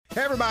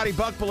Hey everybody,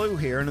 Buck Bellew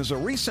here, and as a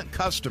recent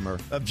customer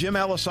of Jim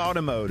Ellis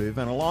Automotive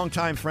and a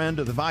longtime friend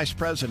of the Vice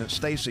President,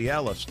 Stacy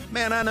Ellis,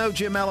 man, I know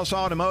Jim Ellis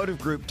Automotive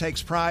Group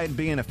takes pride in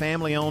being a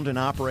family-owned and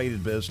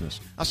operated business.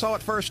 I saw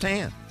it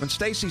firsthand. When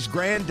Stacy's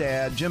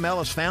granddad, Jim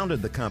Ellis,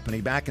 founded the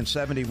company back in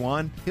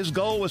 '71, his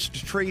goal was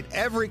to treat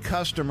every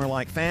customer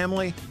like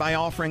family by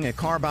offering a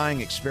car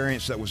buying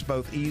experience that was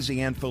both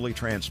easy and fully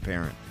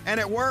transparent. And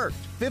it worked.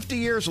 50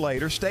 years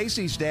later,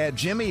 Stacy's dad,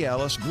 Jimmy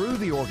Ellis, grew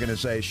the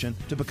organization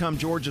to become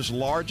Georgia's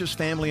largest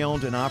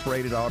family-owned and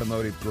operated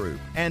automotive group.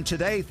 And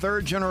today,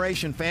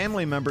 third-generation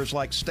family members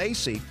like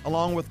Stacy,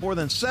 along with more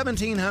than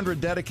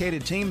 1,700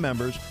 dedicated team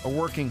members, are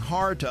working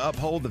hard to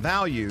uphold the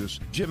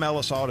values Jim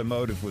Ellis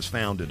Automotive was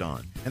founded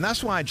on. And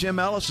that's why Jim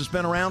Ellis has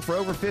been around for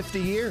over 50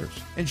 years.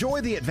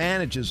 Enjoy the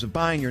advantages of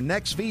buying your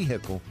next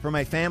vehicle from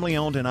a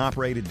family-owned and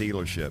operated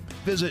dealership.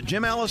 Visit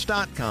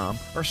jimellis.com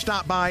or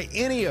stop by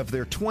any of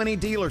their 20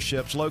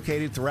 dealerships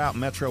located throughout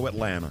Metro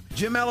Atlanta.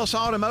 Jim Ellis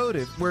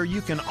Automotive, where you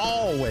can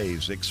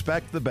always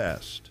expect the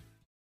best.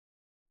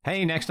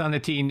 Hey, next on the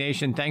T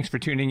Nation, thanks for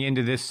tuning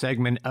into this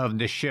segment of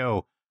the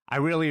show. I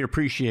really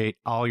appreciate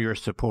all your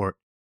support.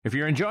 If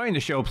you're enjoying the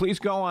show, please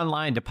go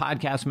online to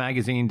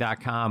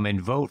podcastmagazine.com and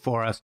vote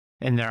for us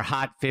in their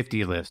Hot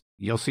 50 list.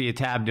 You'll see a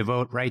tab to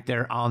vote right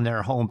there on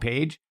their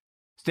homepage.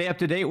 Stay up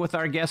to date with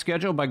our guest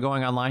schedule by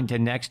going online to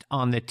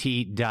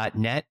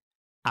nextonthet.net.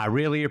 I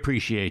really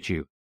appreciate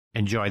you.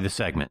 Enjoy the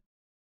segment.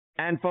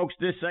 And folks,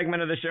 this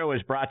segment of the show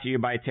is brought to you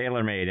by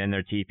TaylorMade and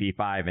their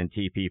TP5 and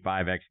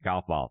TP5X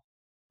golf balls.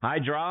 High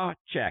draw?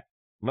 Check.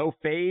 Low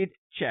fade?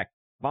 Check.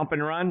 Bump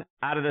and run?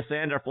 Out of the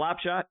sand or flop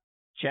shot?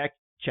 Check,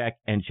 check,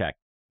 and check.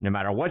 No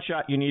matter what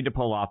shot you need to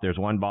pull off, there's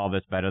one ball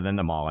that's better than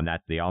them all, and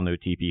that's the all-new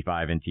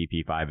TP5 and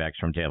TP5X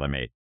from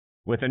TaylorMade.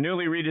 With a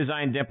newly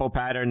redesigned dimple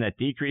pattern that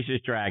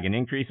decreases drag and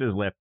increases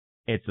lift,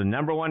 it's the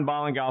number one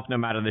ball in golf no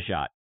matter the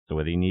shot. So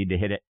whether you need to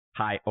hit it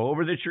high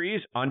over the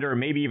trees, under, or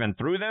maybe even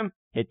through them,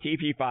 hit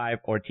TP5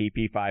 or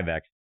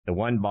TP5X, the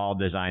one ball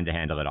designed to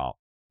handle it all.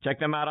 Check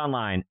them out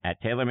online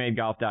at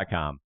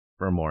TaylorMadeGolf.com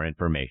for more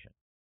information.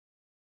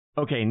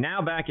 Okay,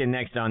 now back in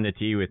Next on the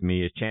Tee with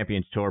me is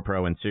Champions Tour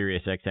Pro and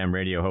Sirius XM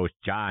radio host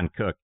John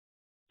Cook.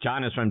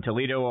 John is from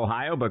Toledo,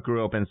 Ohio, but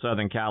grew up in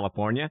Southern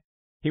California.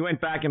 He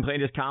went back and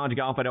played his college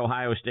golf at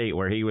Ohio State,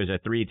 where he was a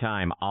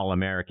three-time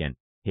All-American.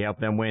 He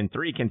helped them win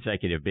 3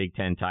 consecutive Big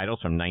Ten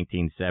titles from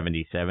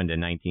 1977 to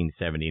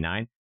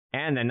 1979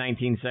 and the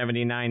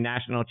 1979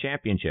 National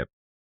Championship.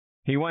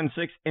 He won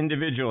 6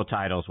 individual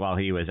titles while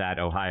he was at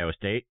Ohio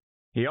State.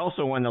 He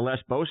also won the Les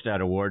Bostad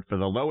Award for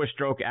the lowest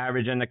stroke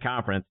average in the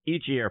conference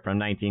each year from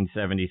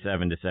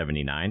 1977 to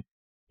 79.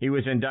 He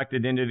was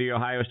inducted into the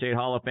Ohio State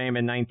Hall of Fame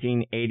in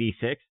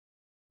 1986.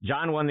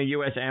 John won the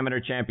U.S.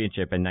 Amateur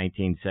Championship in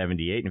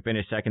 1978 and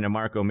finished second to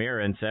Marco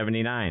Mira in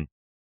 79.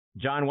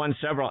 John won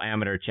several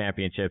amateur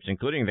championships,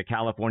 including the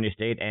California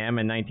State Am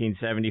in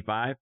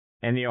 1975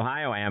 and the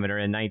Ohio Amateur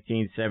in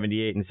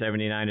 1978 and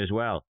 79 as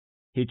well.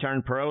 He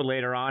turned pro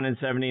later on in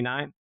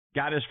 79,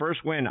 got his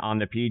first win on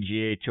the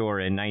PGA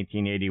Tour in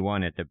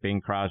 1981 at the Bing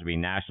Crosby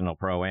National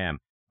Pro-Am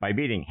by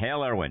beating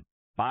Hale Irwin,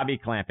 Bobby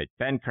Clampett,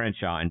 Ben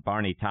Crenshaw, and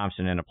Barney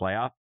Thompson in a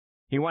playoff.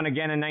 He won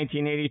again in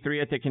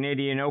 1983 at the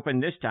Canadian Open,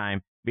 this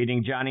time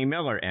beating Johnny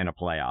Miller in a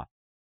playoff.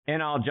 In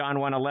all, John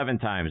won 11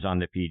 times on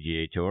the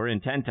PGA Tour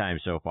and 10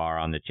 times so far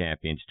on the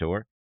Champions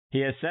Tour. He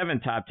has 7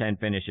 top 10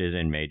 finishes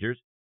in majors.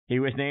 He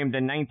was named the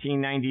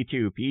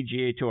 1992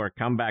 PGA Tour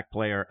Comeback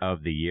Player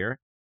of the Year.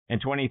 In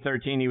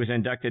 2013, he was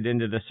inducted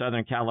into the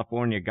Southern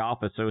California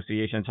Golf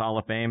Association's Hall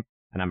of Fame,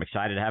 and I'm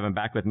excited to have him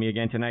back with me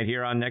again tonight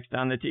here on Next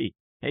on the Tee.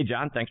 Hey,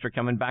 John, thanks for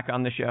coming back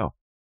on the show.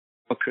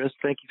 Well, Chris,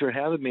 thank you for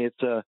having me.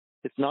 It's an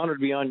honor to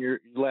be on your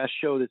last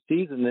show this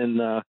season,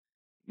 and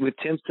with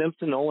Tim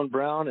Simpson, Nolan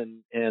Brown,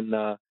 and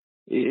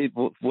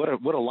what a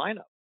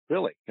lineup,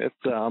 really.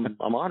 I'm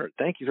honored.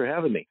 Thank you for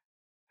having me.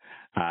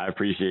 I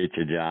appreciate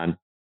you, John.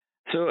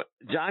 So,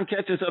 John,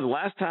 catch us up.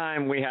 Last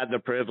time we had the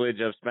privilege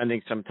of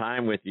spending some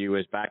time with you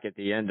was back at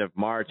the end of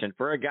March. And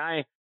for a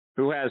guy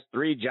who has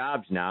 3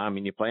 jobs now, I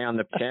mean, you play on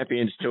the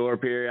Champions Tour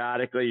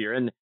periodically, you're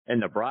in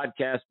the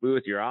broadcast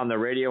booth, you're on the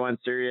radio on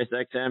Sirius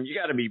XM. You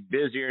got to be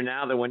busier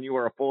now than when you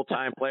were a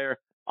full-time player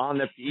on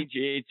the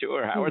PGA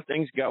Tour. How are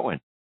things going?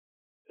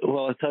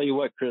 Well, I'll tell you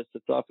what, Chris,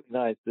 it's awfully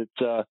nice.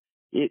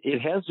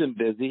 It has been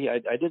busy. I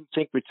didn't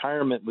think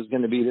retirement was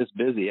going to be this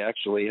busy,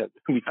 actually. I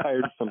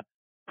retired from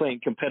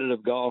playing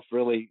competitive golf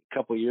really a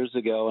couple of years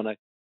ago, and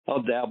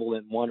I'll dabble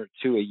in 1 or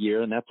 2 a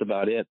year, and that's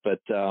about it. But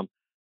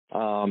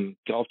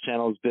Golf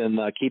Channel has been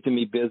keeping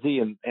me busy,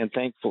 and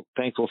thankful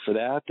for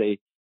that. They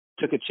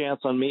took a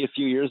chance on me a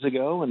few years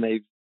ago, and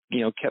they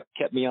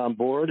kept me on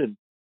board. And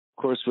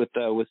of course,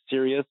 with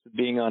Sirius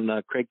being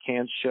on Craig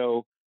Cahn's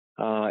show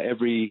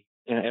every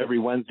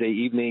Wednesday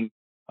evening,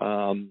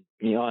 on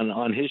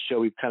his show,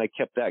 we've kind of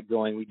kept that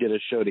going. We did a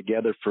show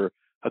together for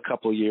a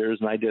couple of years,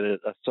 and I did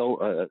a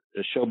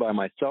show by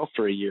myself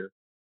for a year.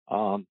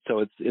 So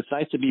it's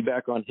nice to be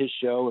back on his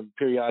show and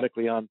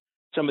periodically on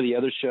some of the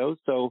other shows.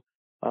 So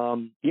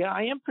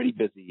I am pretty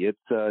busy.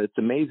 It's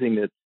amazing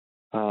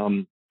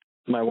that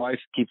my wife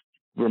keeps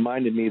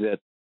reminded me that,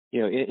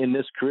 in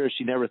this career,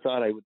 she never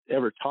thought I would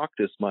ever talk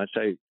this much.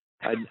 I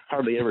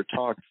hardly ever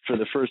talked for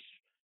the first,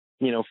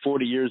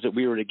 40 years that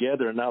we were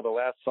together. And now the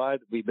last 5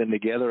 that we've been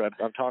together,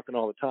 I'm talking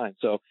all the time.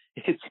 So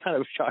it's kind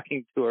of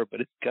shocking to her,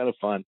 but it's kind of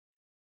fun.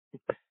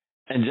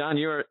 And John,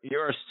 you're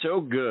so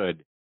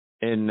good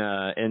in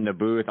the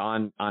booth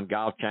on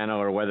Golf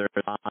Channel, or whether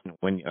it's on,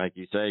 when, like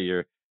you say,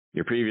 your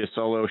previous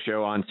solo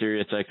show on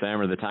Sirius XM,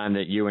 or the time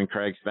that you and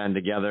Craig spend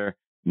together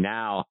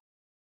now.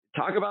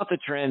 Talk about the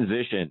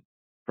transition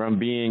from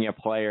being a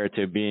player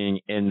to being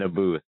in the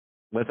booth.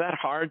 Was that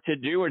hard to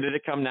do, or did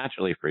it come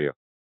naturally for you?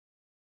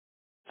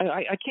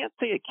 I can't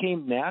say it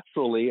came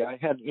naturally. I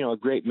had, a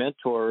great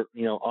mentor,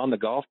 on the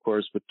golf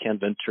course with Ken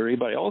Venturi,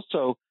 but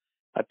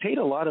I paid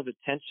a lot of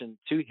attention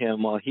to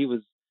him while he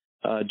was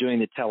doing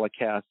the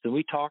telecast, and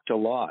we talked a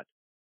lot.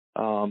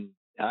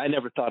 I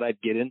never thought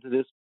I'd get into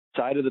this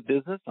side of the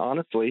business,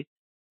 honestly.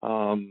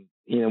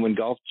 When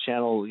Golf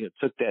Channel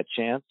took that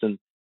chance, and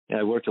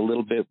I worked a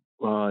little bit,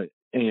 for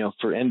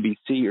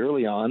NBC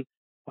early on.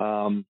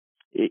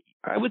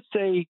 I would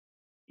say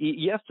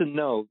yes and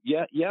no.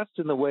 Yeah, yes,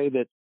 in the way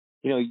that,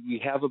 you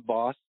have a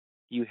boss,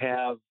 you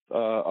have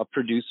a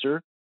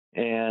producer,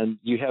 and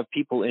you have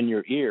people in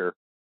your ear.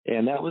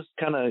 And that was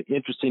kind of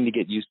interesting to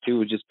get used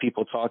to, just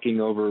people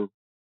talking over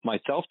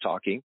myself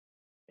talking.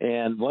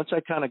 And once I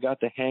kind of got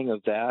the hang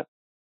of that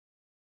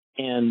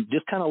and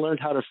just kind of learned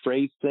how to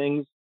phrase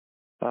things,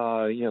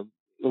 a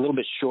little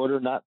bit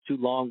shorter, not too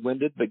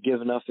long-winded, but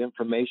give enough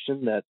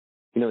information that,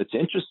 it's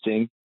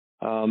interesting.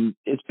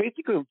 It's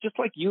basically just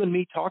like you and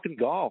me talking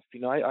golf.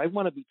 I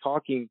want to be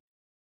talking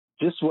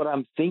just what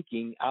I'm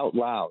thinking out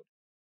loud.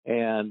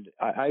 And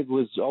I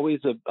was always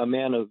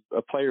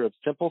a player of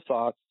simple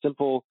thoughts,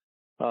 simple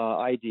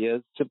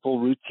ideas, simple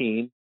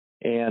routine.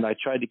 And I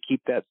tried to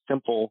keep that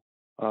simple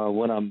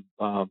when I'm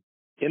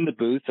in the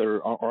booth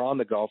or on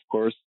the golf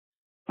course,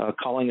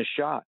 calling a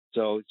shot.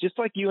 So it's just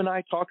like you and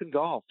I talking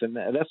golf. And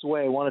that's the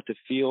way I want it to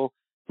feel,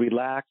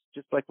 relaxed,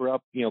 just like we're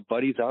up,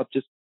 buddies out,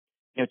 just,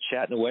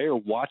 chatting away or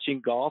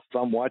watching golf. If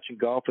I'm watching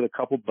golf with a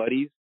couple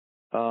buddies,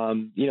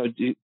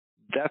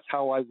 that's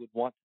how I would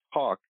want to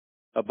talk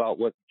about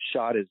what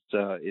shot is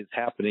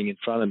happening in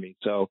front of me.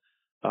 So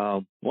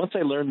once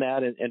I learned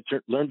that and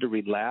learned to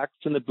relax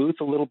in the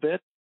booth a little bit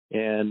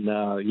and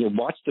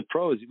watch the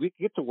pros, we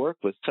get to work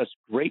with such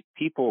great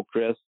people,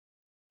 Chris.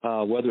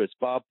 Whether it's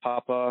Bob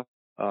Papa,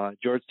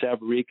 George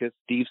Savarikas,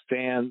 Steve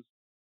Sands,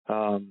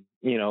 and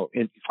of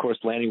course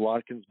Lanny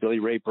Watkins, Billy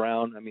Ray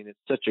Brown. I mean, it's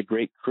such a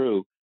great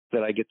crew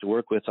that I get to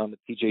work with on the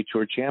PGA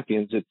Tour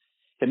Champions.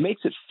 It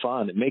makes it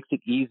fun. It makes it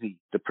easy.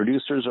 The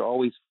producers are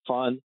always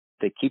fun.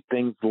 They keep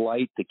things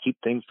light. They keep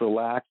things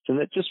relaxed, and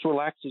it just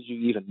relaxes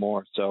you even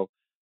more. So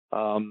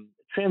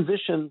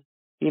transition,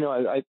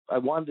 I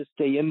wanted to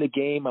stay in the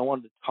game. I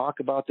wanted to talk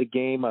about the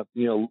game. I,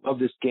 love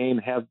this game,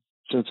 have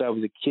since I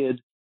was a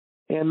kid.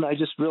 And I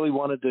just really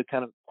wanted to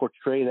kind of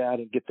portray that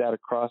and get that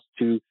across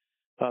to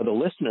the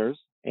listeners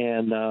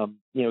and,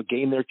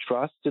 gain their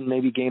trust and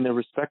maybe gain their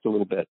respect a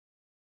little bit.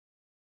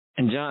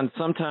 And John,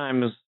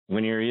 sometimes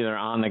when you're either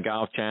on the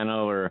Golf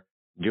Channel or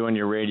doing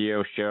your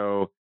radio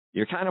show,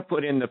 you're kind of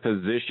put in the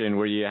position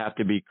where you have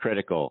to be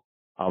critical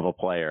of a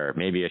player,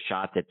 maybe a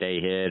shot that they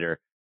hit or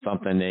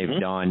something they've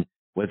done.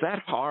 Was that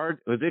hard?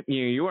 Was it,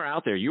 you were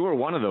out there, you were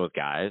one of those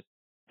guys,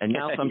 and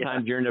now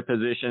sometimes you're in a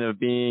position of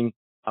being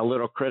a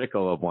little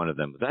critical of one of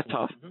them. Was that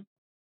tough?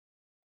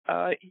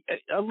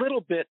 A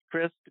little bit,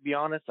 Chris, to be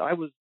honest. I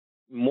was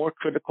more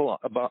critical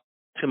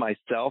to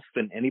myself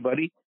than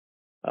anybody.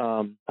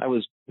 I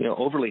was,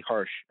 overly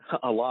harsh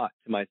a lot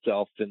to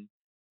myself, and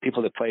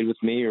people that played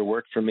with me or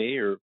worked for me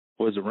or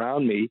was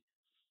around me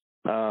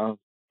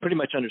pretty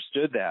much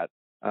understood that.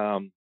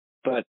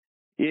 But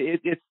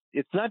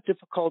it's not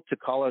difficult to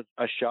call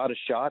a shot,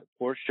 a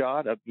poor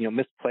shot, a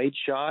misplayed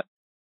shot,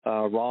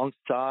 wrong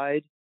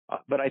side.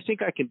 But I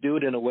think I can do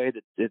it in a way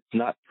that it's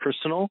not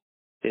personal.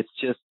 It's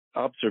just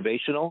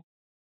observational,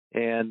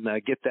 and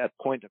get that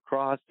point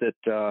across that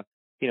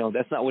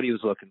that's not what he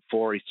was looking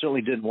for. He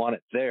certainly didn't want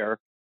it there.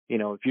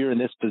 If you're in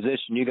this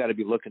position, you got to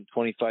be looking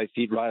 25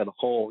 feet right of the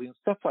hole.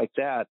 Stuff like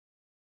that.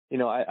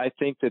 I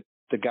think that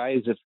the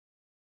guys,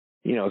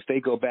 if they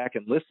go back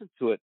and listen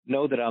to it,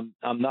 know that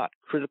I'm not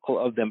critical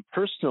of them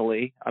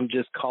personally. I'm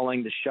just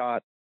calling the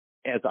shot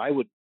as I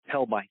would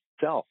tell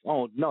myself.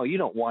 Oh no, you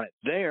don't want it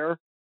there.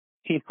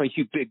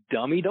 You big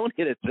dummy, don't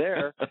hit it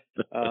there.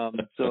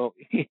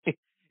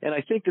 And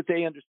I think that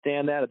they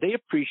understand that. They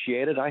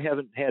appreciate it. I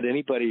haven't had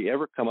anybody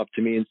ever come up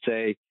to me and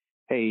say,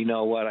 "Hey, you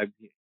know what?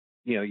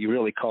 You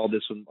really called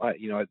this one.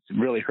 It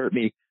really hurt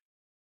me."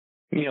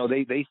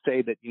 They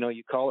say that,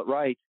 you call it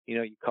right.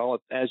 You call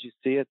it as you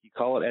see it. You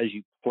call it as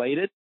you played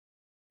it.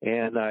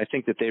 And I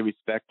think that they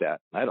respect that.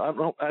 I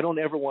don't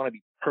ever want to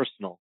be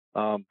personal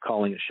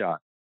calling a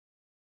shot.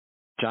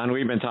 John,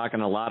 we've been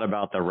talking a lot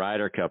about the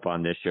Ryder Cup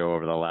on this show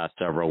over the last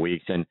several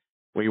weeks, and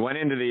we went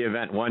into the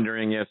event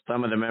wondering if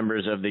some of the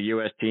members of the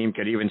U.S. team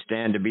could even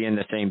stand to be in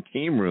the same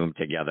team room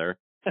together.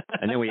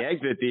 And then we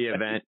exit the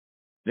event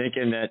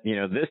thinking that,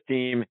 this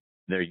team,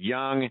 they're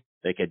young,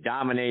 They could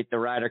dominate the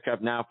Ryder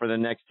Cup now for the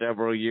next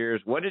several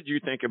years. What did you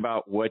think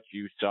about what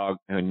you saw,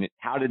 and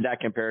how did that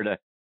compare to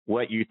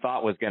what you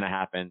thought was going to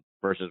happen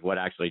versus what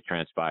actually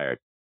transpired?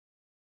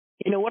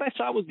 What I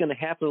thought was going to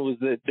happen was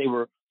that they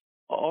were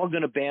all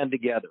going to band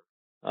together.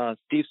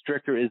 Steve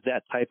Stricker is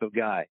that type of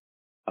guy.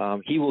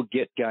 He will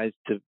get guys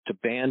to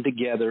band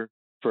together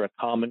for a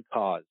common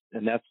cause,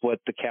 and that's what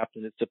the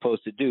captain is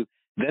supposed to do.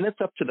 Then it's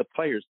up to the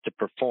players to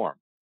perform.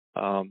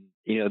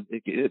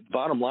 The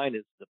bottom line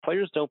is the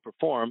players don't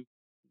perform,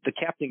 the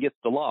captain gets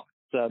the loss.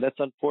 That's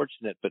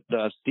unfortunate, but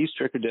Steve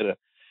Stricker did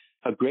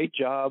a great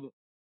job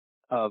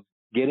of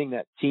getting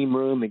that team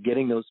room and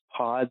getting those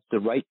pods, the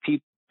right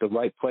people, the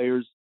right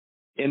players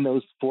in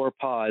those 4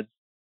 pods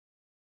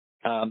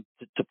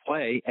to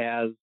play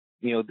as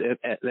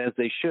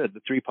they should,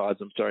 the 3 pods,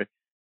 I'm sorry.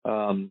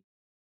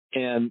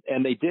 And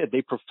they did,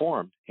 they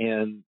performed,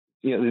 and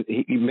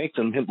he makes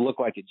him look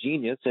like a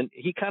genius, and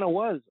he kind of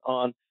was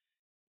on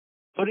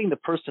putting the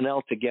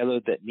personnel together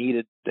that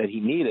he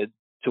needed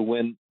to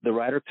win the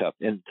Ryder Cup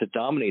and to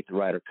dominate the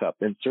Ryder Cup.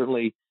 And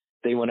certainly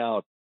they went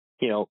out,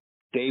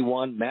 day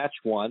one, match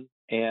one,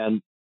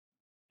 and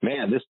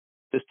man,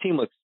 this team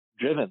looks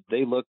driven.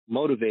 They look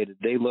motivated.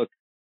 They look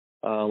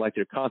like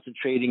they're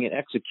concentrating and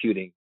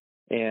executing,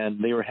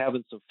 and they were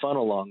having some fun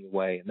along the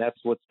way. And that's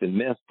what's been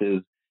missed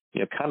is,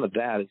 kind of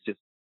that is just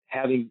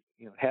having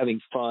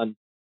fun,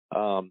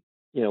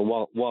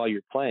 while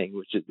you're playing,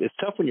 which is, it's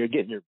tough when you're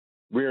getting your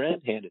rear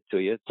end handed to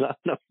you. It's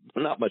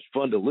not much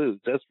fun to lose,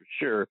 that's for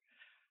sure.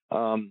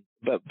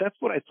 But that's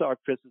what I saw,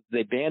 Chris, is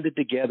they banded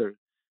together.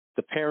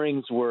 The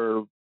pairings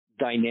were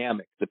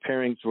dynamic. The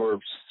pairings were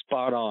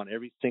spot on,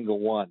 every single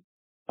one.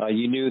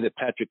 You knew that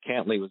Patrick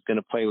Cantlay was going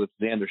to play with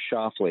Xander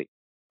Schauffele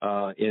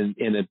in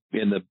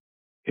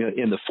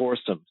the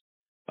foursomes.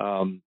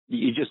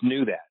 You just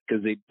knew that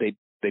because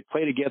they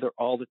play together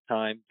all the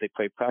time. They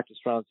play practice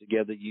rounds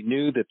together. You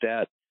knew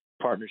that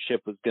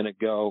partnership was going to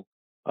go.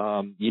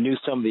 You knew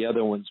some of the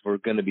other ones were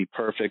going to be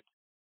perfect.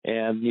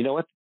 And you know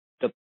what?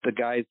 The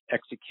guys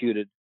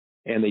executed,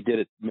 and they did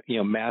it,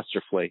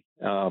 masterfully.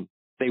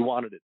 They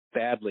wanted it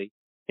badly.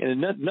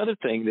 And another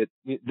thing that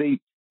you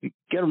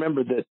got to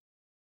remember that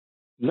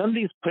none of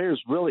these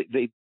players really,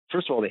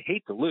 first of all, they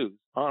hate to lose,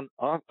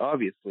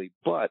 obviously,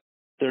 but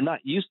they're not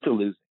used to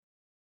losing.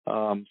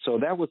 So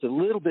that was a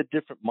little bit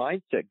different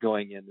mindset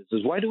going in. This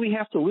is, why do we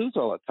have to lose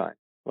all the time?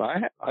 Well,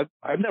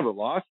 I've never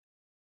lost.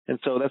 And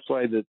so that's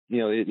why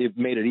it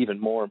made it even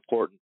more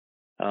important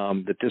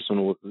that this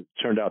one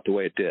turned out the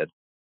way it did.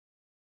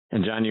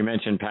 And John, you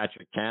mentioned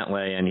Patrick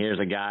Cantlay, and here's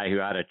a guy who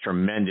had a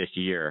tremendous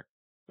year,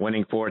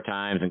 winning 4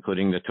 times,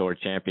 including the Tour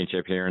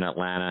Championship here in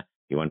Atlanta.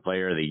 He won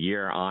Player of the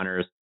Year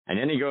honors. And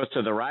then he goes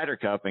to the Ryder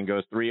Cup and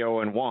goes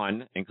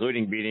 3-0-1,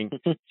 including beating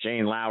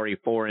Shane Lowry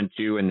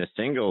 4-2 in the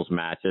singles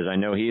matches. I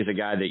know he's a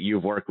guy that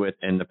you've worked with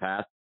in the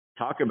past.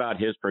 Talk about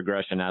his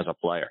progression as a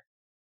player.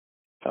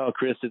 Oh,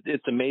 Chris,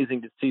 it's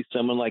amazing to see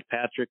someone like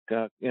Patrick,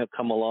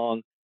 come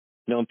along.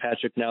 Known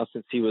Patrick now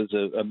since he was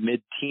a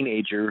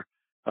mid-teenager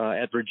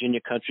at Virginia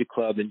Country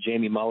Club in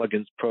Jamie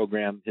Mulligan's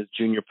program, his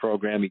junior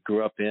program he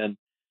grew up in.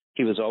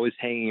 He was always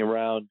hanging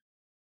around,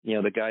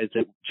 the guys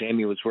that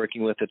Jamie was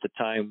working with at the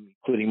time,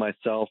 including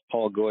myself,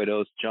 Paul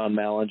Goidos, John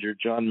Mallinger,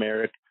 John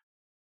Merrick,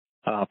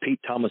 Pete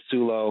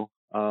Tomasulo.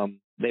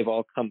 They've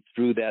all come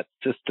through that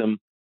system.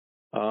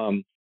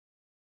 And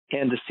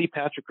to see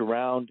Patrick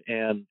around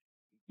and,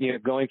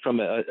 going from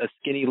a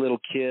skinny little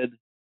kid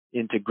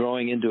into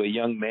growing into a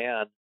young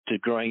man to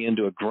growing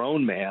into a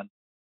grown man,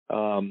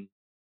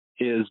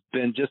 has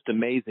been just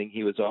amazing.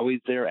 He was always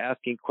there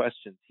asking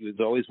questions. He was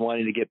always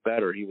wanting to get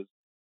better. He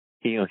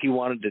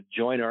wanted to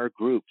join our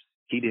groups.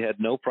 He had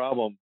no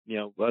problem,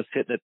 us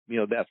hitting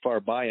it, that far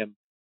by him,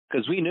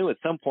 because we knew at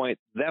some point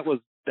that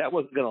wasn't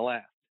going to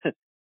last.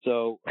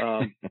 So,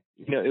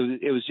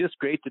 it was just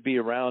great to be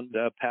around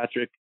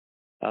Patrick,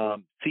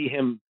 see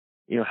him,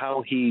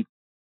 how he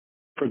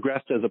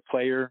progressed as a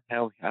player,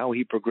 how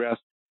he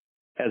progressed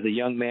as a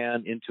young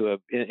man into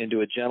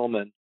a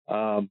gentleman.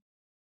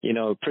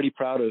 Pretty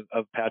proud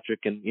of Patrick,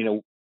 and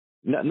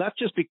not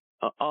just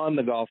on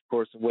the golf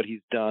course and what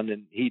he's done,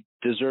 and he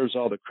deserves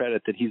all the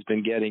credit that he's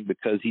been getting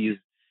because he's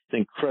an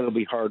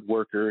incredibly hard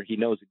worker. He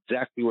knows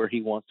exactly where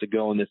he wants to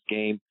go in this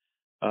game,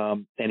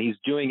 and he's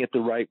doing it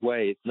the right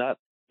way. It's not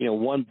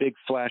one big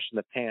flash in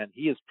the pan.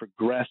 He has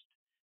progressed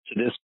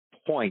to this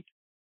point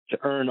to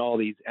earn all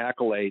these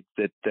accolades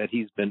that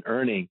he's been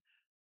earning.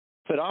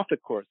 But off the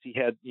course, he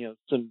had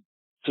some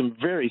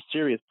very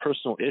serious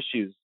personal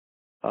issues.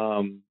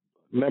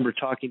 Remember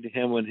talking to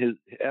him when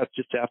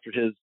just after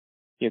his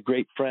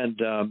great friend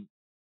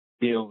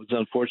was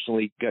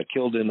unfortunately got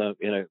killed in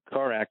a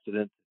car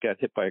accident, got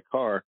hit by a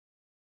car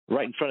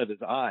right in front of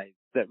his eyes.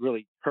 That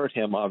really hurt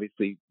him,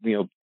 obviously,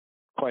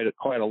 quite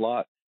a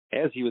lot,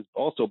 as he was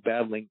also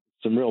battling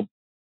some real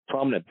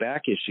prominent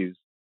back issues.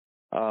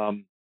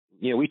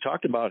 We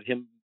talked about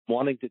him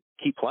wanting to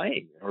keep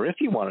playing, or if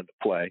he wanted to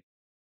play.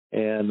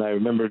 And I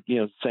remember,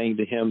 saying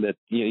to him that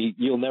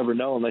you'll never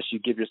know unless you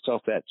give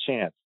yourself that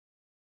chance.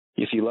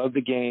 If you love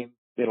the game,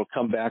 it'll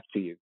come back to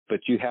you. but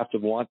you have to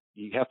want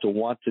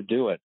to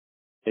do it.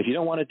 If you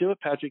don't want to do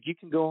it, Patrick, you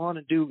can go on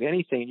and do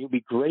anything, and you'll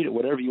be great at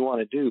whatever you want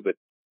to do. But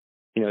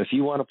if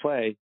you want to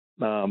play,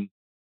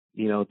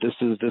 this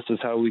is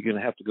how we're going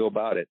to have to go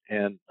about it.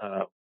 And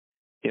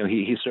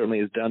he certainly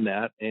has done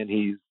that, and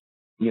he's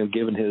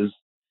given his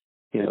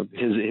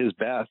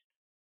best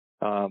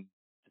to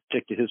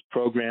stick to his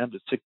program, to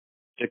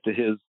stick to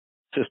his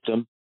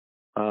system,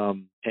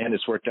 and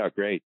it's worked out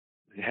great.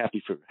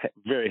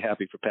 Very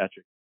happy for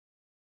Patrick.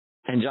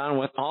 And John,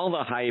 with all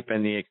the hype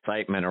and the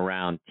excitement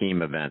around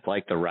team events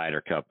like the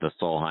Ryder Cup, the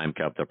Solheim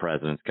Cup, the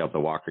President's Cup, the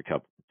Walker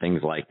Cup,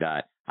 things like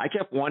that, I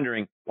kept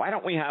wondering, why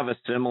don't we have a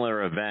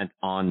similar event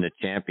on the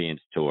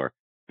Champions Tour?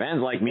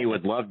 Fans like me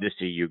would love to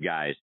see you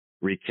guys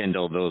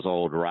rekindle those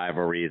old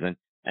rivalries.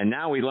 And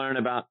now we learn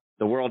about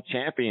the World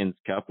Champions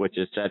Cup, which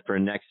is set for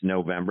next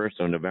November,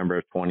 so November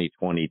of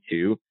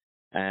 2022.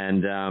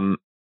 And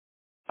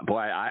boy,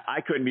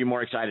 I couldn't be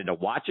more excited to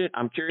watch it.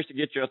 I'm curious to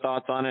get your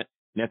thoughts on it,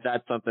 and if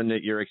that's something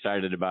that you're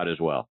excited about as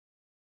well.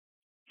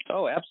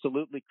 Oh,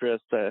 absolutely,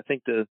 Chris. I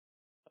think the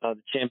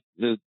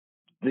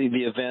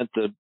event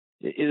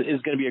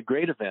is going to be a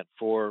great event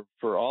for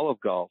all of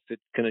golf.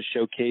 It's going to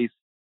showcase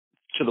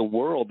to the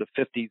world the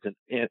 50s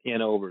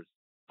and overs.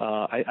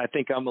 I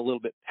think I'm a little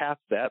bit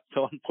past that,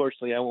 so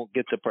unfortunately I won't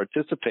get to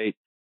participate.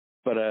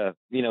 But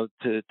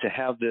to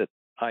have the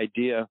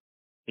idea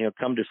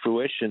come to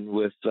fruition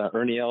with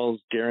Ernie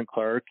Els, Darren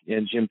Clark,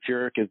 and Jim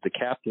Furyk as the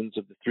captains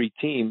of the three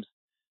teams.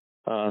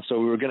 So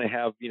we were going to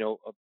have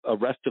a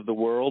rest of the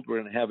world. We're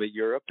going to have a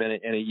Europe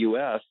and a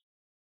U.S.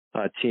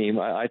 Team.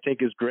 I think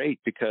is great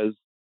because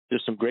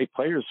there's some great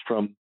players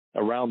from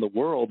around the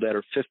world that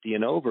are 50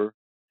 and over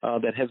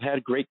that have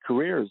had great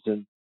careers,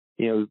 and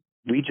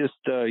we just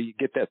you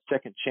get that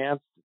second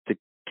chance to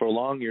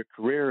prolong your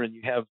career, and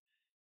you have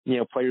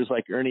players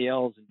like Ernie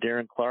Els and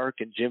Darren Clark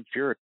and Jim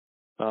Furyk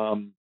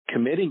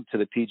committing to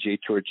the PGA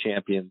Tour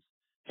champions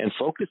and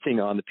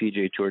focusing on the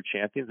PGA Tour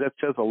champions. That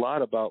says a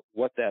lot about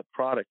what that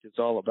product is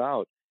all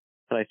about,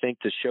 and I think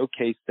to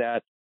showcase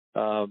that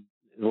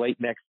late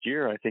next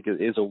year, I think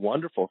it is a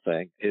wonderful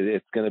thing.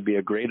 It's going to be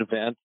a great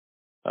event,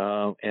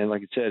 and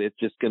like I said, it's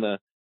just going to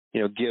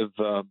give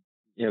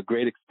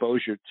great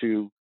exposure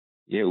to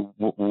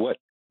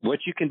what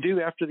you can do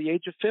after the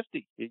age of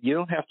 50. You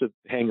don't have to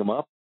hang them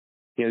up.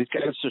 These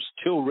guys are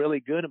still really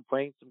good and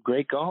playing some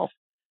great golf.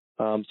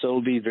 So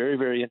it'll be very,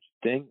 very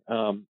interesting,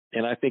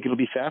 and I think it'll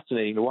be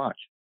fascinating to watch.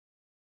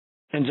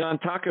 And John,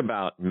 talk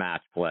about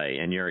match play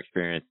and your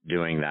experience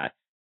doing that.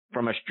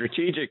 From a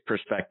strategic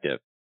perspective,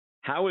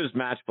 how is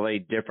match play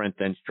different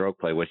than stroke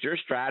play? Was your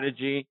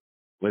strategy,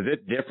 was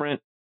it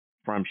different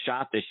from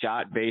shot to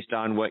shot based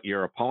on what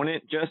your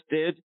opponent just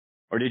did?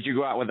 Or did you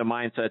go out with a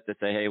mindset to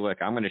say, hey,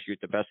 look, I'm going to shoot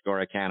the best score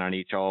I can on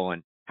each hole,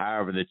 and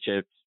however the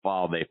chips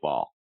fall, they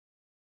fall?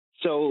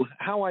 So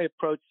how I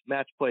approached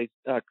match play,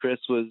 Chris,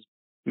 was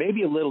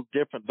maybe a little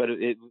different, but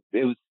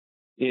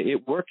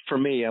it worked for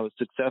me. I was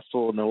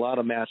successful in a lot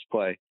of match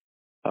play.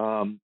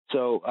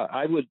 So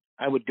I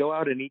would go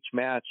out in each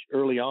match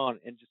early on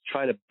and just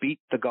try to beat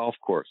the golf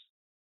course,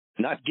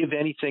 not give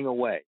anything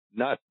away,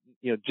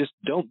 just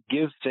don't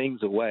give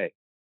things away.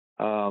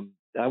 I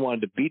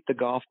wanted to beat the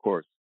golf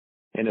course.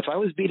 And if I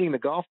was beating the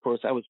golf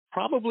course, I was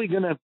probably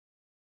going to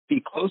be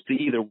close to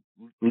either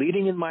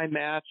leading in my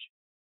match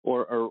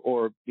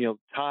or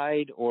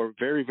tied or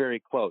very,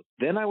 very close.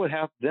 Then I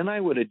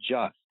would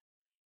adjust.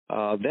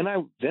 Then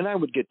I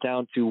would get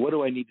down to what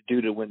do I need to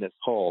do to win this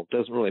hole? It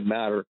doesn't really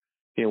matter,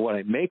 what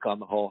I make on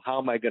the hole. How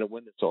am I going to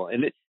win this hole?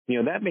 And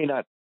that may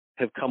not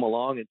have come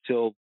along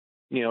until,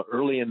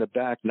 early in the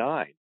back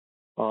nine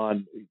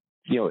on,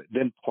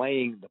 then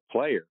playing the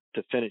player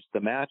to finish the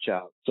match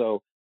out.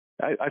 So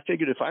I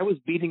figured if I was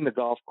beating the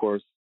golf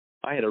course,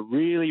 I had a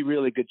really,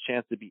 really good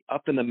chance to be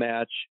up in the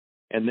match,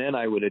 and then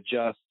I would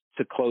adjust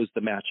to close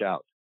the match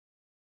out.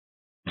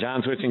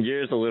 John, switching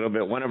gears a little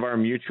bit, one of our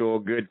mutual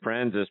good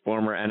friends is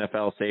former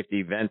NFL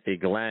safety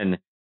Vency Glenn.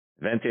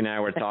 Vency and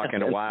I were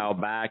talking a while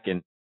back,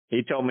 and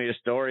he told me a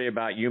story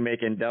about you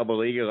making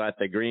double eagle at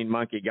the Green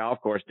Monkey Golf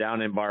Course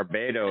down in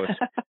Barbados.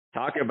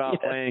 Talk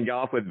about playing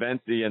golf with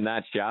Vency and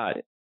that shot.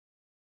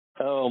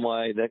 Oh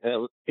my,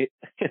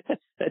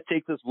 that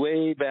takes us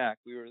way back.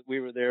 We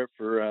were there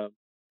for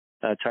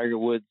Tiger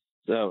Woods'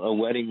 a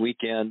wedding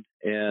weekend,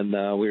 and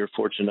we were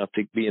fortunate enough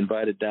to be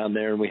invited down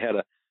there, and we had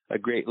a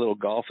great little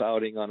golf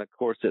outing on a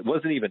course that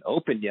wasn't even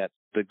open yet,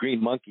 the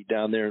Green Monkey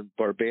down there in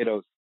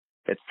Barbados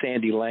at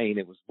Sandy Lane.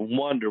 It was a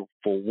wonderful,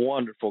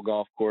 wonderful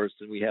golf course,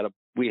 and we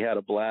had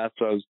a blast.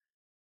 So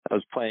I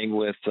was playing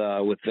with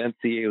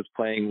Vency. I was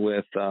playing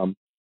with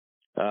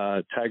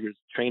Tiger's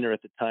trainer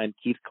at the time,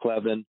 Keith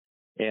Clevin,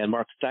 and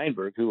Mark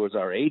Steinberg, who was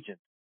our agent.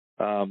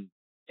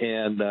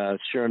 And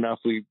sure enough,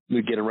 we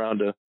get around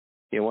to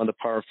one of the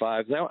par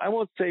fives. Now, I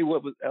won't say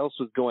what else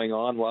was going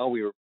on while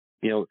we were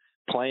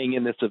playing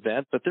in this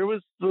event, but there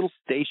was little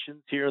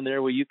stations here and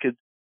there where you could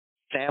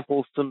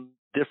sample some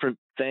different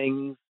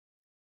things.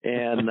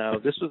 And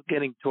this was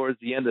getting towards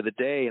the end of the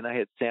day, and I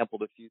had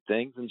sampled a few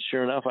things. And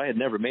sure enough, I had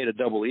never made a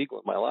double eagle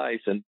in my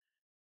life. And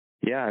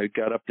yeah, I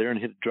got up there and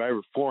hit a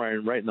driver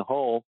 4-iron right in the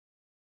hole.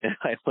 And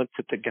I looked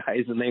at the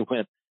guys and they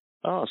went,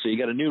 "Oh, so you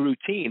got a new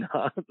routine,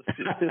 huh?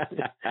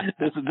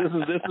 this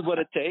is what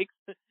it takes."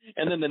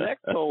 And then the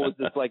next hole was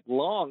this like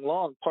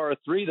long par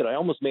 3 that I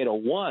almost made a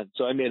 1.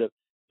 So I made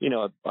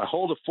I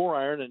hold a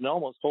 4-iron and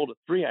almost hold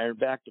a 3-iron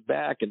back to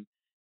back. And,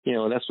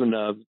 that's when,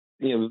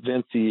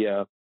 Vince,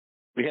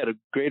 we had a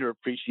greater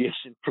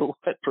appreciation for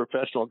what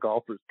professional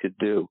golfers could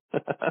do.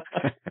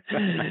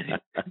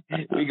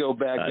 We go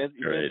back. Vince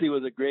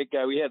was a great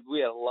guy. We had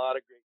a lot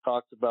of great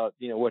talks about,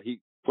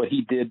 what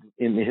he did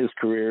in his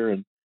career,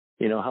 and,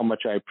 how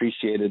much I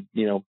appreciated,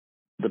 the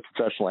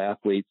professional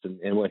athletes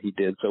and what he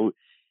did. So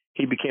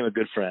he became a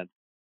good friend.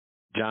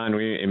 John,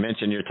 we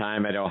mentioned your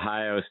time at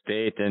Ohio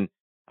State, and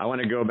I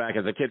want to go back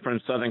as a kid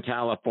from Southern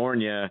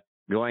California.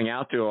 Going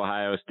out to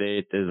Ohio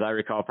State, as I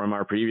recall from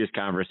our previous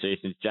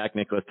conversations, Jack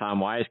Nicklaus, Tom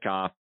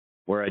Weiskopf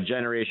were a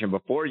generation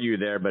before you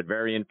there, but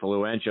very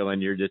influential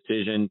in your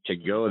decision to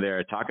go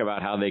there. Talk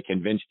about how they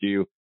convinced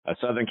you, a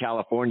Southern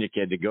California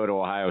kid, to go to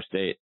Ohio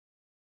State.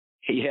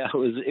 Yeah,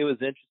 it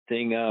was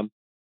interesting.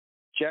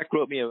 Jack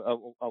wrote me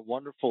a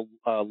wonderful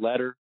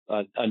letter,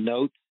 a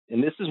note,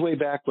 and this is way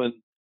back when,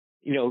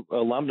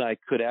 alumni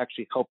could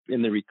actually help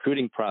in the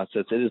recruiting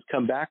process. It has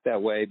come back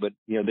that way, but,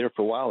 there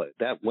for a while,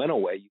 that went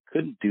away. You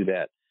couldn't do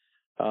that.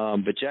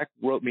 But Jack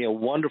wrote me a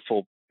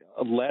wonderful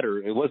letter.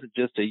 It wasn't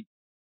just it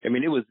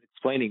was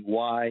explaining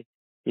why,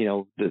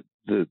 the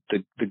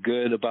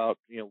good about,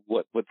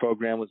 what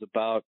program was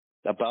about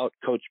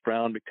Coach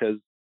Brown, because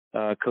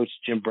Coach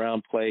Jim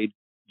Brown played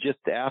just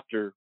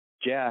after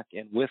Jack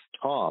and with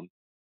Tom.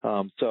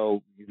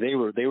 So they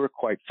were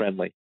quite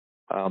friendly.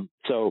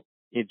 So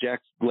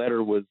Jack's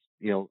letter was,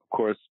 of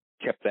course,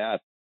 kept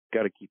that,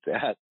 got to keep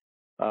that.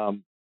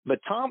 But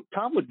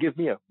Tom would give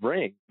me a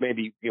ring,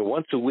 maybe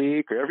once a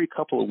week or every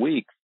couple of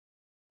weeks.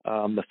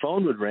 The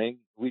phone would ring.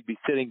 We'd be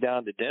sitting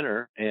down to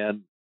dinner,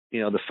 and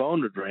the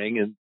phone would ring,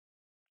 and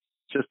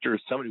sister or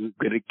somebody was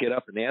going to get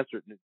up and answer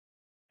it, and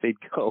they'd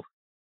go,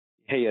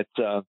 "Hey,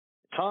 it's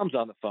Tom's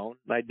on the phone."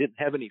 And I didn't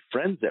have any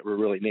friends that were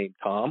really named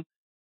Tom.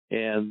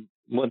 And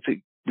once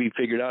we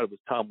figured out it was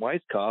Tom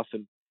Weiskopf,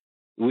 and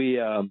we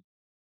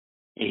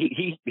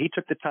he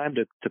took the time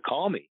to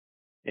call me,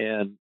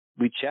 and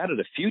we chatted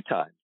a few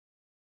times.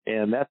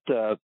 And that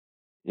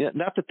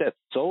not that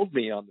sold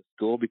me on the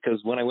school, because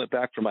when I went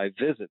back for my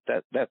visit,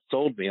 that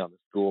sold me on the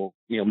school,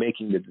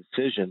 making the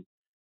decision,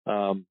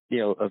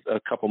 a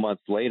couple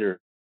months later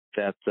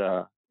that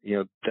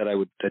that I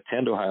would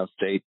attend Ohio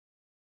State.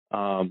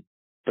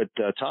 But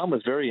Tom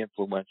was very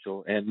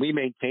influential, and we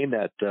maintained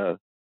that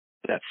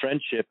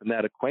friendship and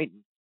that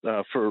acquaintance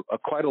for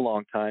quite a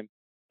long time,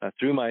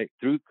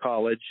 through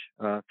college,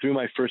 through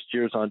my first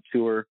years on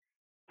tour,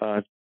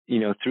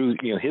 through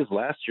his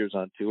last years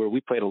on tour.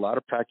 We played a lot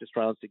of practice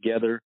rounds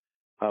together.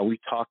 We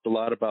talked a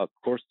lot about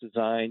course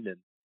design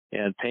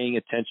and paying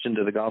attention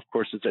to the golf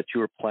courses that you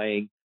were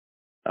playing,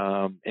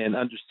 and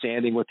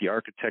understanding what the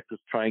architect was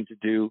trying to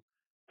do,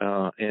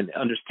 and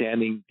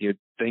understanding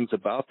things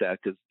about that,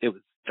 because it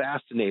was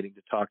fascinating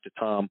to talk to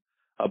Tom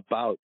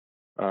about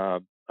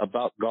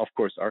golf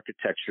course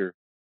architecture,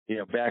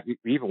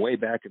 way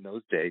back in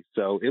those days.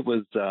 So it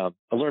was,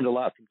 I learned a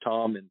lot from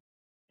Tom,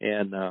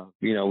 and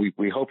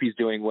we hope he's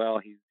doing well.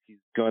 He's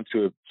going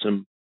through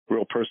some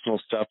real personal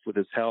stuff with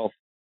his health,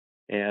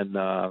 and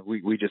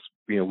we just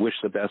wish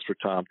the best for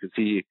Tom, because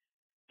he,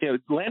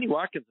 Lanny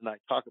Watkins and I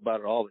talk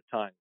about it all the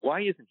time.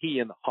 Why isn't he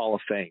in the Hall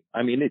of Fame?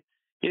 I mean,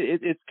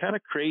 it's kind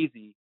of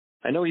crazy.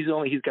 I know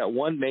he's got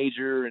one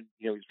major, and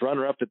he's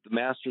runner up at the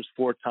Masters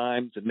 4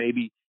 times, and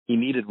maybe he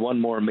needed one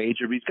more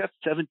major, but he's got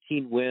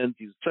 17 wins.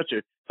 He's such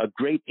a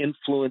great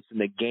influence in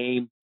the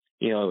game,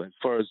 as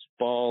far as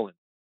ball, and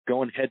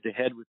going head to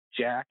head with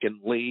Jack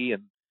and Lee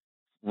and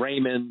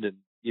Raymond and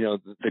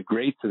the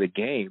greats of the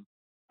game.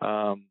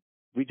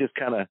 We just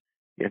kind of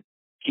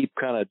keep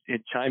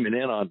chiming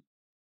in on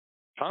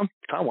Tom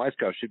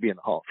Weiskopf should be in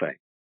the Hall of Fame.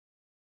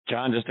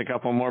 John, just a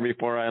couple more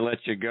before I let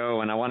you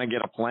go, and I want to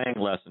get a playing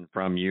lesson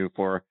from you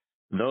for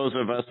those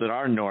of us that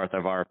are north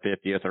of our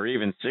 50th or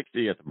even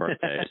 60th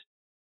birthdays.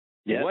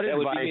 Yes, what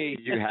advice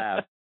do you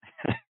have?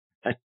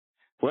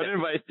 What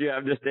advice do you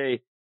have to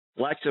stay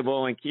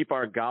flexible and keep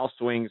our golf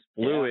swings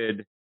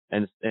fluid,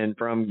 and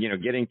from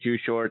getting too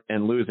short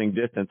and losing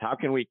distance? How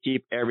can we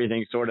keep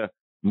everything sort of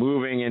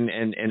moving in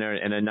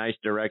a nice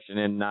direction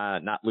and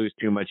not lose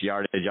too much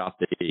yardage off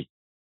the tee?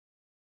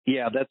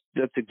 Yeah,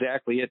 that's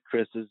exactly it,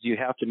 Chris. Is you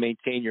have to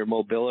maintain your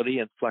mobility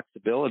and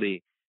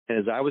flexibility. And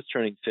as I was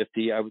turning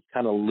 50, I was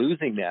kind of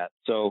losing that.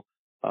 So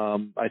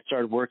I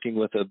started working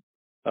with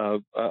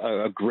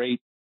a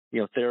great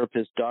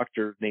therapist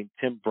doctor named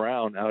Tim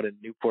Brown out in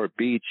Newport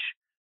Beach,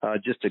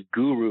 just a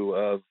guru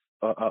of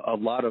a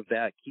lot of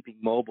that, keeping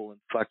mobile and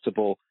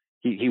flexible.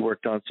 He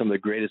worked on some of the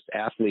greatest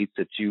athletes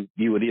that you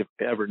would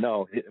ever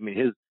know. I mean,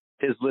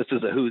 his list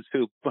is a who's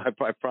who,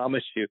 I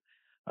promise you.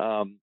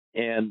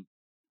 And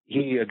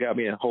he got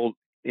me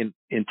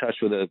in touch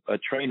with a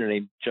trainer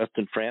named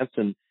Justin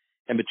Franson.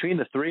 And between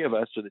the three of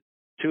us, or the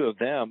two of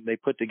them, they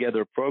put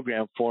together a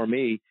program for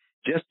me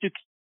just to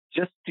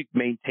just to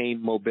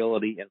maintain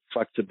mobility and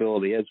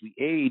flexibility. As we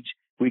age,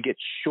 we get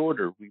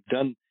shorter.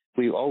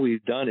 All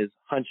we've done is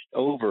hunched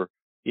over,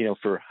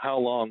 for how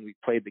long we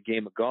played the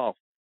game of golf.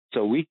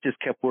 So we just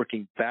kept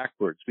working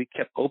backwards. We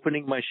kept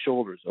opening my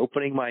shoulders,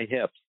 opening my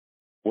hips,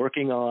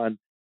 working on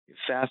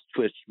fast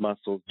twitch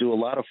muscles, do a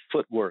lot of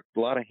footwork, a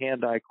lot of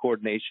hand-eye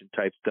coordination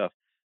type stuff.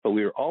 But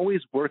we were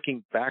always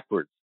working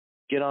backwards.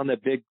 Get on the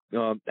big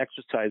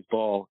exercise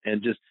ball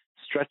and just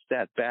stretch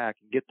that back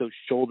and get those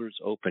shoulders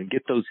open,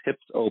 get those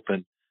hips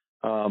open.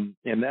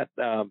 And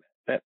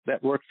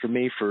that worked for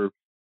me for,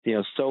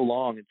 so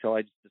long until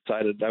I just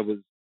decided I was,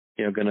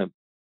 going to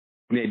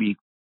maybe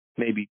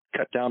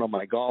cut down on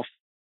my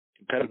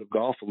competitive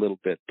golf a little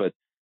bit. But,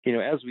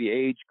 as we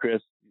age,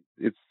 Chris,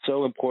 it's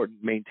so important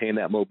to maintain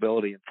that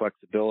mobility and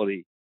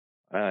flexibility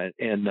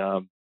and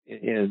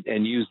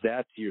use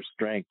that to your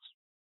strengths.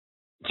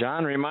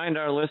 John, remind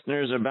our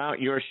listeners about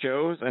your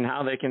shows and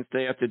how they can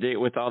stay up to date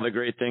with all the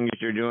great things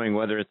you're doing,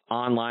 whether it's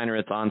online or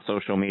it's on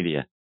social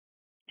media.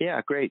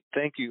 Yeah, great.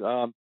 Thank you.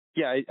 I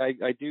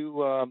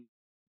do.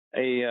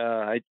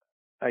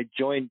 I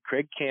join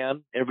Craig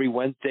Can every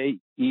Wednesday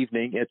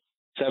evening at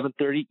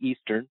 7:30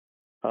 Eastern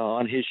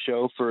on his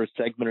show for a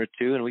segment or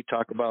two, and we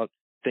talk about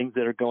things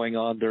that are going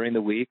on during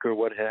the week or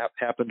what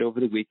happened over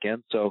the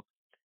weekend. So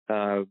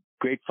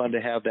great fun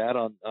to have that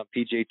on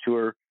PGA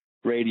Tour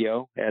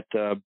Radio at.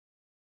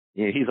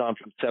 He's on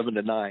from 7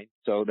 to 9,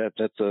 so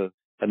that's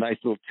a nice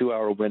little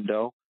 2-hour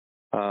window.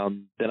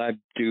 Then I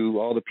do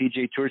all the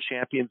PGA Tour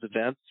Champions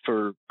events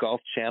for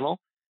Golf Channel.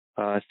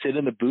 Sit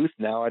in the booth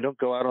now. I don't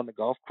go out on the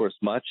golf course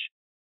much,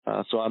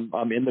 so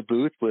I'm in the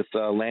booth with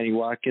Lanny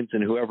Watkins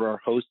and whoever our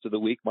host of the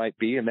week might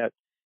be, and that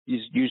is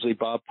usually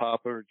Bob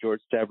Papa or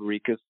George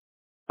Stavroukis.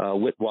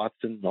 Whit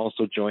Watson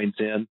also joins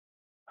in.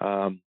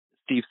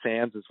 Steve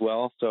Sands as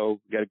well. So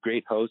we got a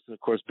great host, and of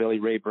course Billy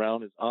Ray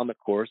Brown is on the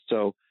course.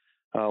 So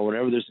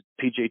whenever there's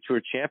a PGA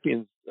Tour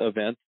Champions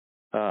event,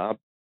 I'm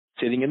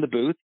sitting in the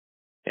booth.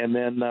 And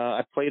then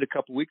I played a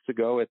couple weeks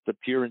ago at the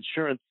Pure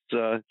Insurance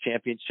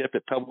Championship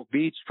at Pebble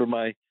Beach for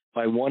my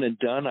one and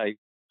done. I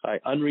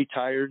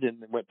unretired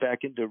and went back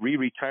into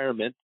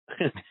re-retirement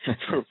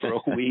for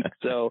a week.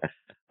 So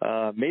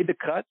made the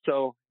cut.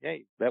 So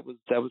hey, that was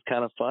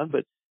kind of fun.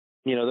 But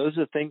those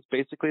are the things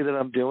basically that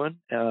I'm doing,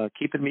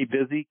 keeping me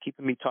busy,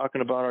 keeping me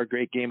talking about our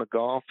great game of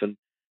golf, and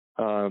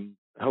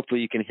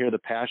hopefully you can hear the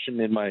passion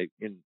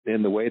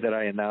in the way that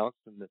I announce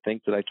and the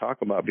things that I talk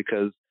about,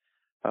 because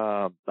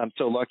I'm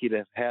so lucky to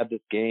have had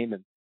this game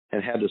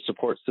and had the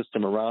support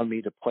system around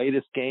me to play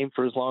this game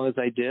for as long as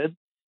I did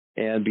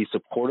and be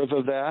supportive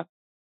of that.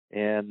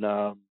 And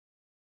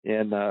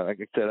like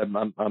I said,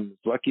 I'm as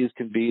lucky as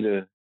can be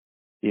to,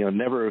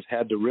 never have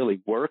had to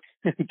really work,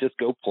 just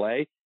go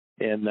play.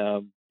 And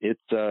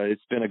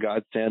it's been a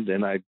godsend,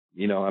 and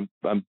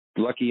I'm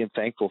lucky and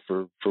thankful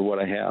for what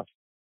I have.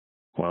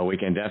 Well, we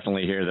can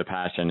definitely hear the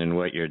passion in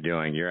what you're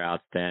doing. You're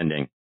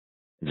outstanding.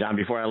 John,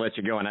 before I let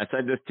you go, and I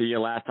said this to you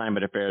last time,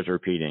 but it bears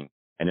repeating,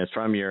 and it's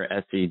from your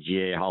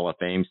SCGA Hall of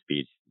Fame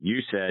speech. You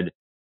said,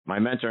 my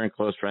mentor and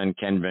close friend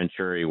Ken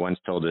Venturi once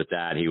told his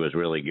dad he was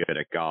really good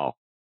at golf.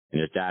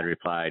 And his dad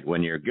replied,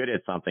 when you're good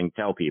at something,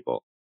 tell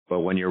people. But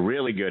when you're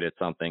really good at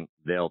something,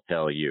 they'll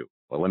tell you.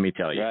 Well, let me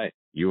tell you, right.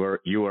 You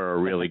are a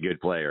really good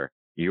player.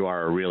 You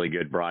are a really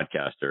good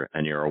broadcaster,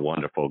 and you're a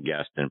wonderful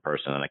guest in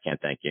person. And I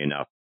can't thank you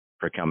enough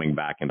for coming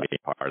back and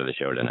being part of the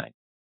show tonight.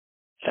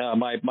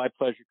 My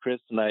pleasure, Chris,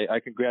 and I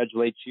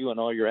congratulate you on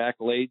all your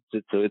accolades.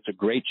 It's a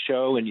great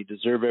show, and you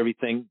deserve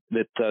everything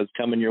that is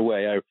coming your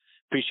way. I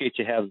appreciate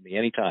you having me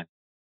anytime.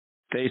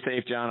 Stay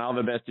safe, John. All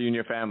the best to you and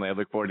your family. I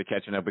look forward to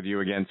catching up with you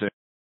again soon.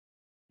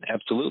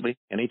 Absolutely.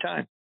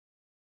 Anytime.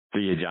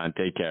 See you, John.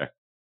 Take care.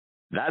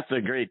 That's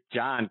the great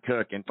John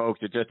Cook. And, folks,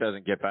 it just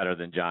doesn't get better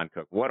than John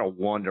Cook. What a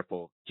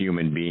wonderful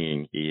human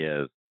being he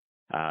is.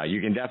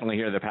 You can definitely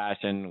hear the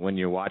passion when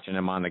you're watching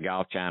him on the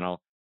Golf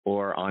Channel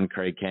or on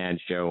Craig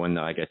Can's show. And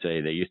like I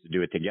say, they used to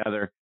do it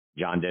together.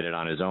 John did it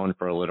on his own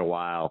for a little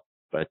while.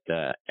 But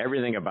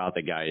everything about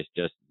the guy is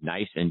just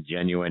nice and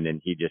genuine, and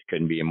he just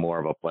couldn't be more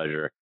of a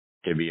pleasure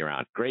to be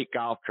around. Great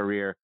golf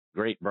career,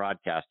 great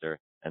broadcaster,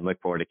 and look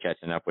forward to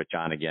catching up with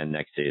John again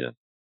next season.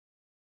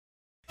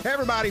 Hey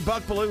everybody,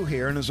 Buck Bellew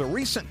here, and as a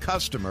recent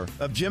customer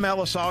of Jim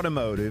Ellis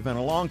Automotive and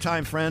a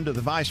longtime friend of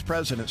the Vice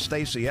President,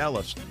 Stacey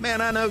Ellis,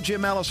 man, I know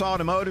Jim Ellis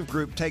Automotive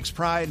Group takes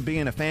pride in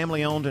being a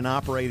family-owned and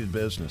operated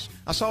business.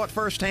 I saw it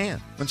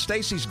firsthand. When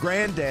Stacey's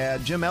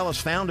granddad, Jim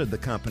Ellis, founded the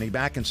company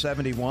back in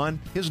 '71,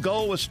 his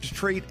goal was to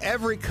treat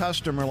every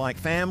customer like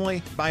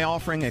family by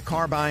offering a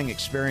car buying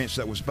experience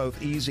that was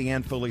both easy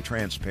and fully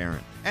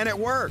transparent. And it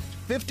worked.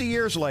 50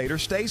 years later,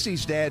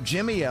 Stacy's dad,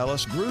 Jimmy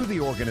Ellis, grew the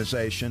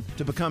organization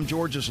to become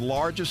Georgia's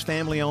largest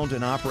family-owned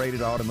and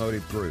operated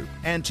automotive group.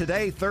 And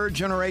today,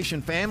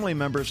 third-generation family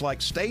members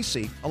like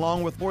Stacy,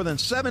 along with more than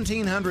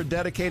 1,700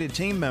 dedicated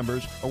team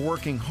members, are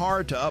working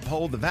hard to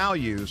uphold the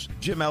values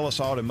Jim Ellis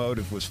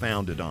Automotive was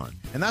founded on.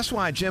 And that's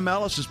why Jim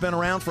Ellis has been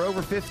around for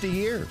over 50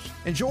 years.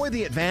 Enjoy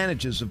the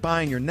advantages of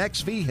buying your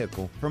next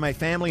vehicle from a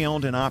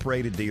family-owned and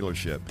operated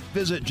dealership.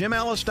 Visit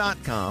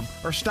jimellis.com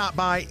or stop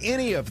by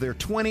any of their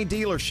 20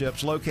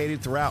 dealerships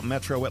located throughout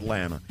Metro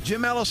Atlanta.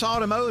 Jim Ellis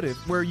Automotive,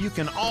 where you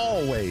can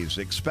always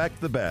expect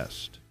the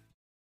best.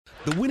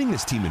 The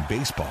winningest team in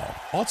baseball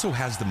also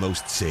has the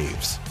most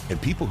saves,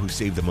 and people who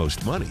save the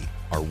most money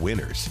are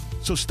winners.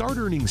 So start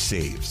earning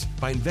saves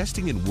by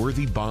investing in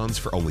worthy bonds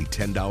for only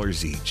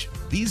 $10 each.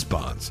 These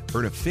bonds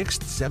earn a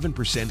fixed 7%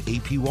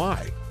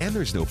 APY, and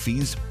there's no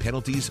fees,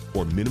 penalties,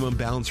 or minimum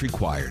balance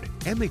required,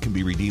 and they can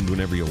be redeemed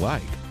whenever you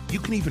like. You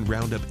can even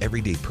round up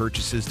everyday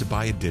purchases to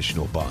buy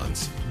additional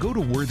bonds. Go to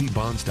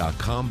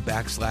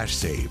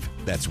worthybonds.com/save.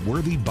 That's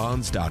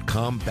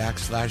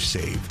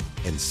worthybonds.com/save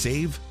and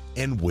save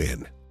and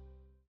win.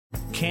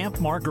 Camp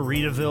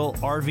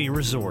Margaritaville RV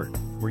Resort,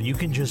 where you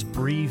can just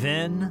breathe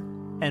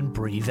in and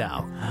breathe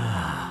out.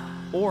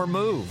 Or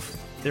move.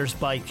 There's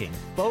biking,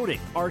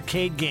 boating,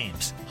 arcade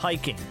games,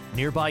 hiking,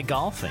 nearby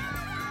golfing.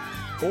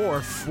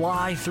 Or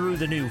fly through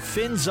the new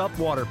Fins Up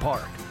Water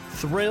Park.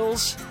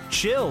 Thrills,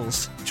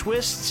 chills,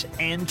 twists,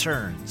 and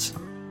turns.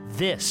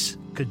 This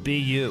could be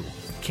you.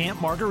 Camp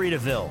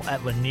Margaritaville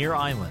at Lanier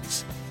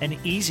Islands. An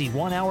easy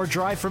 1-hour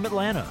drive from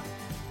Atlanta.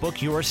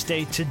 Book your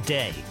stay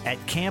today at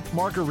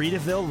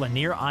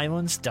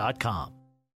campmargaritavillelanierislands.com.